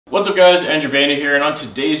What's up guys, Andrew Baena here, and on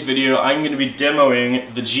today's video I'm going to be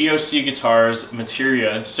demoing the GOC Guitars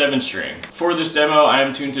Materia 7-string. For this demo I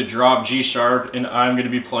am tuned to drop G sharp and I'm going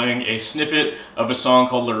to be playing a snippet of a song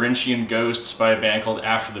called Laurentian Ghosts by a band called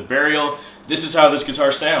After the Burial. This is how this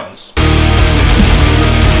guitar sounds.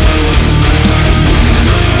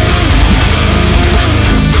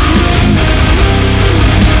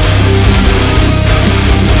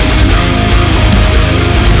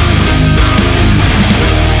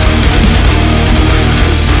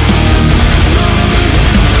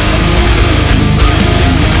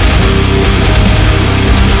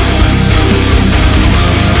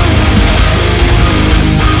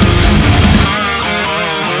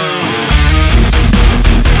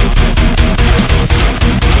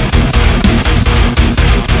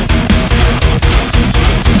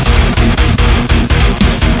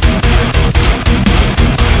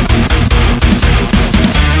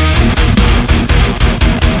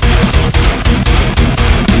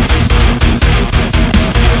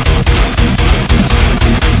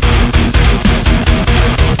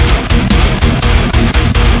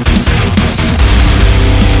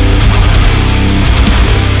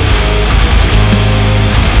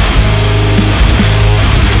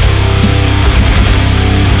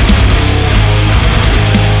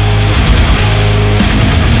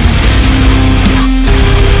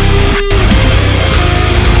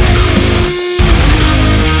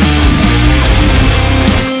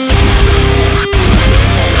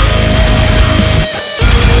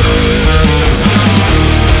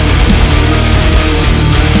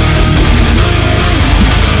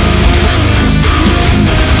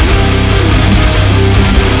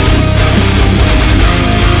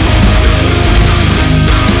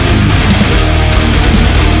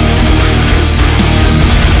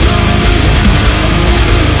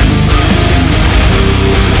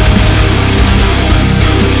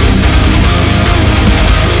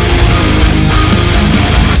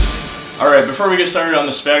 Before we get started on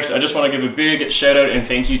the specs, I just want to give a big shout out and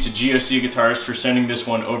thank you to GOC Guitars for sending this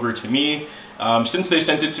one over to me. Since they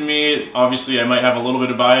sent it to me, obviously I might have a little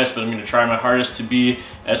bit of bias, but I'm going to try my hardest to be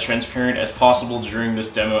as transparent as possible during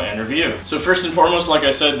this demo and review. So first and foremost, like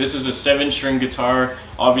I said, this is a 7-string guitar.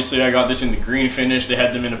 Obviously I got this in the green finish. They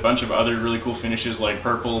had them in a bunch of other really cool finishes like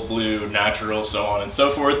purple, blue, natural, so on and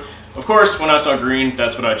so forth. Of course, when I saw green,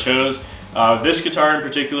 that's what I chose. This guitar in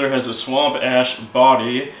particular has a swamp ash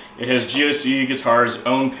body. It has GOC Guitars'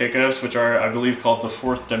 own pickups, which are, I believe, called the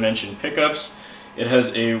 4th dimension pickups. It has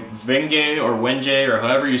a Wenge or Wenge, or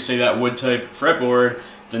however you say that wood type fretboard.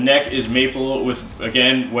 The neck is maple with,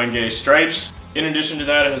 again, Wenge stripes. In addition to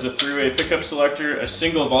that, it has a 3-way pickup selector, a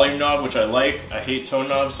single volume knob, which I like. I hate tone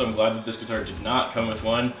knobs, so I'm glad that this guitar did not come with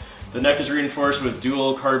one. The neck is reinforced with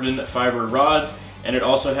dual carbon fiber rods, and it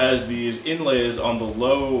also has these inlays on the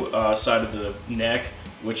low side of the neck,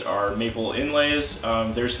 which are maple inlays.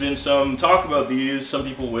 There's been some talk about these. Some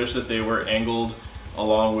people wish that they were angled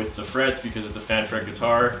along with the frets because it's a fan fret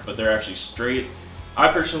guitar, but they're actually straight. I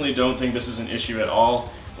personally don't think this is an issue at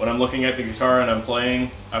all. When I'm looking at the guitar and I'm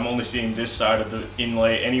playing, I'm only seeing this side of the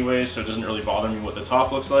inlay anyways, so it doesn't really bother me what the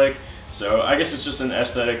top looks like. So I guess it's just an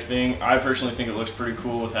aesthetic thing. I personally think it looks pretty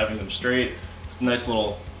cool with having them straight. It's a nice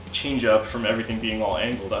little change up from everything being all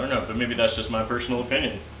angled. I don't know, but maybe that's just my personal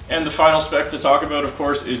opinion. And the final spec to talk about, of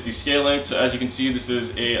course, is the scale length. So as you can see, this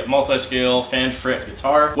is a multi-scale fan fret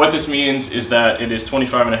guitar. What this means is that it is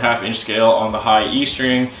 25.5-inch scale on the high E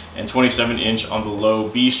string and 27-inch on the low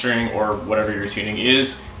B string, or whatever your tuning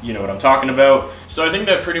is. You know what I'm talking about. So I think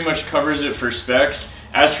that pretty much covers it for specs.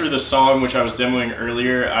 As for the song, which I was demoing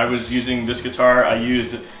earlier, I was using this guitar. I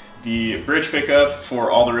used the bridge pickup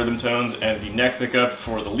for all the rhythm tones and the neck pickup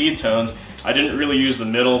for the lead tones. I didn't really use the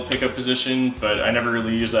middle pickup position, but I never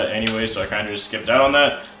really used that anyway, so I kind of just skipped out on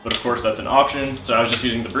that. But of course that's an option, so I was just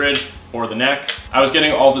using the bridge or the neck. I was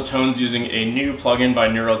getting all the tones using a new plugin by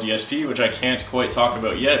Neural DSP, which I can't quite talk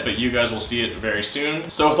about yet, but you guys will see it very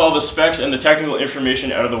soon. So with all the specs and the technical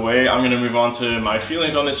information out of the way, I'm going to move on to my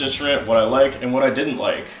feelings on this instrument, what I like and what I didn't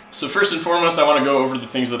like. So first and foremost, I want to go over the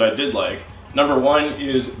things that I did like. Number one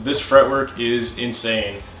is this fretwork is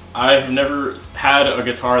insane. I've never had a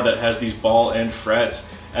guitar that has these ball end frets.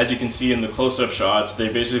 As you can see in the close-up shots, they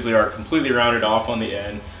basically are completely rounded off on the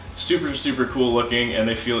end. Super cool looking, and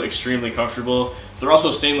they feel extremely comfortable. They're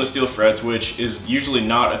also stainless steel frets, which is usually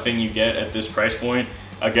not a thing you get at this price point.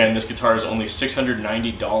 Again, this guitar is only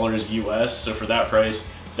 $690 US, so for that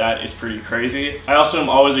price, that is pretty crazy. I also am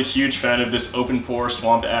always a huge fan of this open pore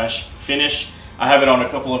swamp ash finish. I have it on a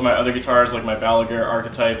couple of my other guitars, like my Balaguer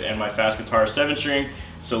Archetype and my Fast Guitar 7-string.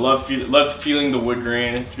 So loved feeling the wood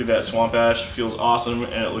grain through that swamp ash. Feels awesome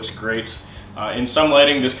and it looks great. In some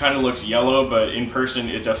lighting this kind of looks yellow, but in person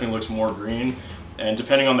it definitely looks more green. And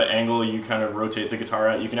depending on the angle you kind of rotate the guitar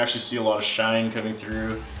at, you can actually see a lot of shine coming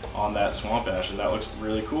through on that swamp ash, and that looks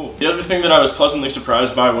really cool. The other thing that I was pleasantly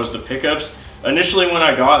surprised by was the pickups. Initially when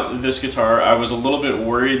I got this guitar, I was a little bit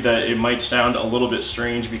worried that it might sound a little bit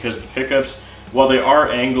strange because the pickups, while they are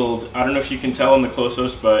angled, I don't know if you can tell in the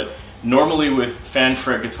close-ups, but normally with fan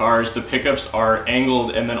fret guitars, the pickups are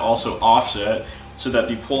angled and then also offset so that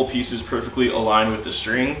the pull pieces perfectly align with the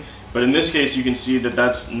string. But in this case, you can see that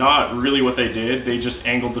that's not really what they did. They just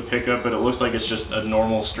angled the pickup, but it looks like it's just a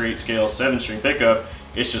normal straight scale 7-string pickup.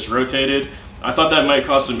 It's just rotated. I thought that might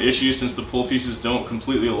cause some issues since the pull pieces don't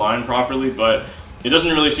completely align properly, but it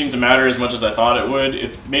doesn't really seem to matter as much as I thought it would.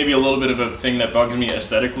 It's maybe a little bit of a thing that bugs me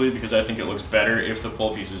aesthetically because I think it looks better if the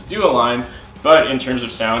pull pieces do align. But in terms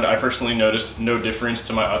of sound, I personally noticed no difference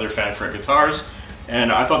to my other fan fret guitars,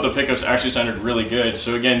 and I thought the pickups actually sounded really good.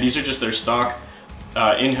 So again, these are just their stock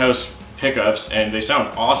in-house pickups, and they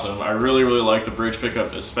sound awesome. I really like the bridge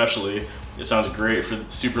pickup especially. It sounds great for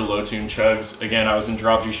super low tune chugs. Again, I was in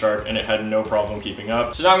drop G sharp and it had no problem keeping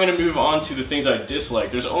up. So now I'm going to move on to the things I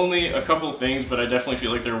dislike. There's only a couple things, but I definitely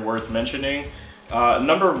feel like they're worth mentioning.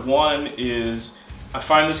 Number one is I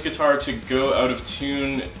find this guitar to go out of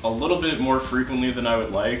tune a little bit more frequently than I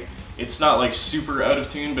would like. It's not like super out of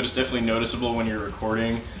tune, but it's definitely noticeable when you're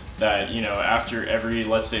recording that, you know, after every,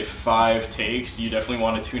 let's say 5 takes, you definitely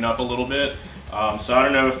want to tune up a little bit. So I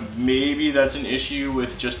don't know if maybe that's an issue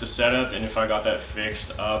with just the setup, and if I got that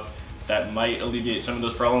fixed up, that might alleviate some of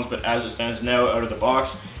those problems. But as it stands now, out of the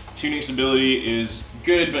box, tuning stability is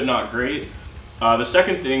good, but not great. The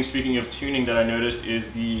second thing, speaking of tuning, that I noticed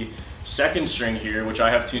is the second string here, which I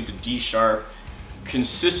have tuned to D sharp,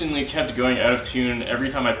 consistently kept going out of tune. Every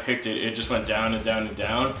time I picked it, it just went down and down and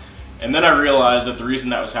down. And then I realized that the reason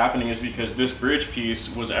that was happening is because this bridge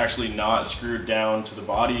piece was actually not screwed down to the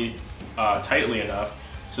body tightly enough,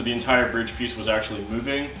 so the entire bridge piece was actually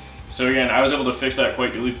moving. So again, I was able to fix that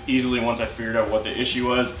quite easily once I figured out what the issue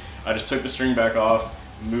was. I just took the string back off,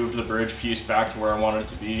 moved the bridge piece back to where I wanted it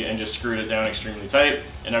to be, and just screwed it down extremely tight.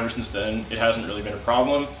 And ever since then, it hasn't really been a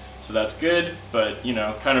problem. So that's good, but you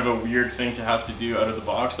know, kind of a weird thing to have to do out of the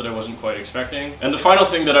box that I wasn't quite expecting. And the final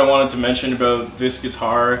thing that I wanted to mention about this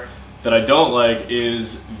guitar that I don't like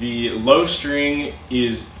is the low string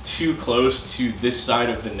is too close to this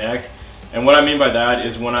side of the neck. And what I mean by that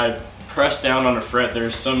is when I press down on a fret,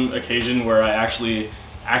 there's some occasion where I actually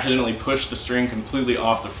accidentally push the string completely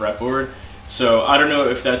off the fretboard. So I don't know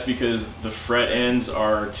if that's because the fret ends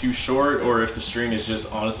are too short or if the string is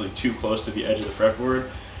just honestly too close to the edge of the fretboard.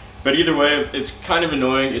 But either way, it's kind of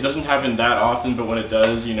annoying. It doesn't happen that often, but when it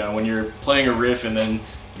does, you know, when you're playing a riff and then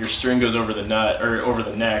your string goes over the nut or over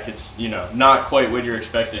the neck, it's, you know, not quite what you're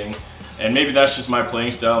expecting. And maybe that's just my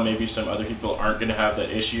playing style. Maybe some other people aren't going to have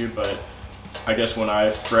that issue, but I guess when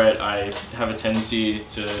I fret, I have a tendency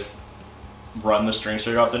to run the string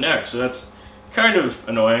straight off the neck. So that's kind of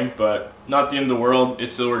annoying, but not the end of the world.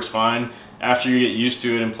 It still works fine. After you get used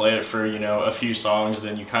to it and play it for, you know, a few songs,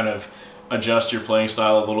 then you kind of adjust your playing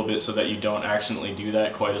style a little bit so that you don't accidentally do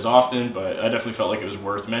that quite as often, but I definitely felt like it was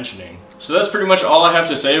worth mentioning. So that's pretty much all I have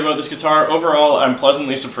to say about this guitar. Overall, I'm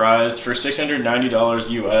pleasantly surprised. For $690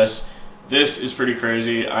 US, this is pretty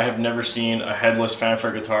crazy. I have never seen a headless fan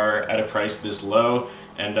fret guitar at a price this low,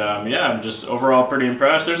 and yeah, I'm just overall pretty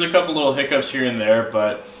impressed. There's a couple little hiccups here and there,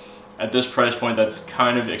 but at this price point, that's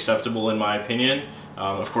kind of acceptable in my opinion.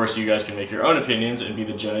 Of course, you guys can make your own opinions and be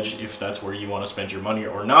the judge if that's where you want to spend your money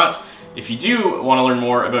or not. If you do want to learn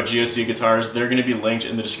more about GOC guitars, they're going to be linked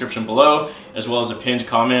in the description below, as well as a pinned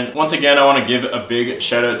comment. Once again, I want to give a big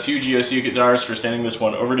shout out to GOC Guitars for sending this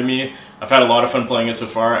one over to me. I've had a lot of fun playing it so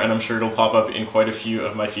far, and I'm sure it'll pop up in quite a few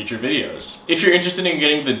of my future videos. If you're interested in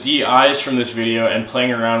getting the DIs from this video and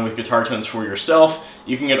playing around with guitar tones for yourself,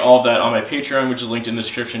 you can get all of that on my Patreon, which is linked in the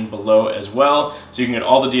description below as well. So you can get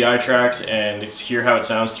all the DI tracks and hear how it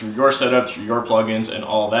sounds through your setup, through your plugins, and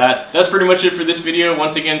all that. That's pretty much it for this video.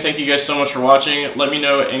 Once again, thank you guys so much for watching. Let me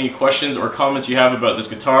know any questions or comments you have about this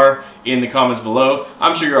guitar in the comments below.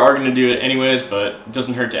 I'm sure you are going to do it anyways, but it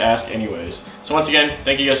doesn't hurt to ask anyways. So once again,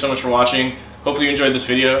 thank you guys so much for watching. Hopefully you enjoyed this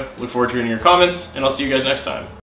video. Look forward to reading your comments, and I'll see you guys next time.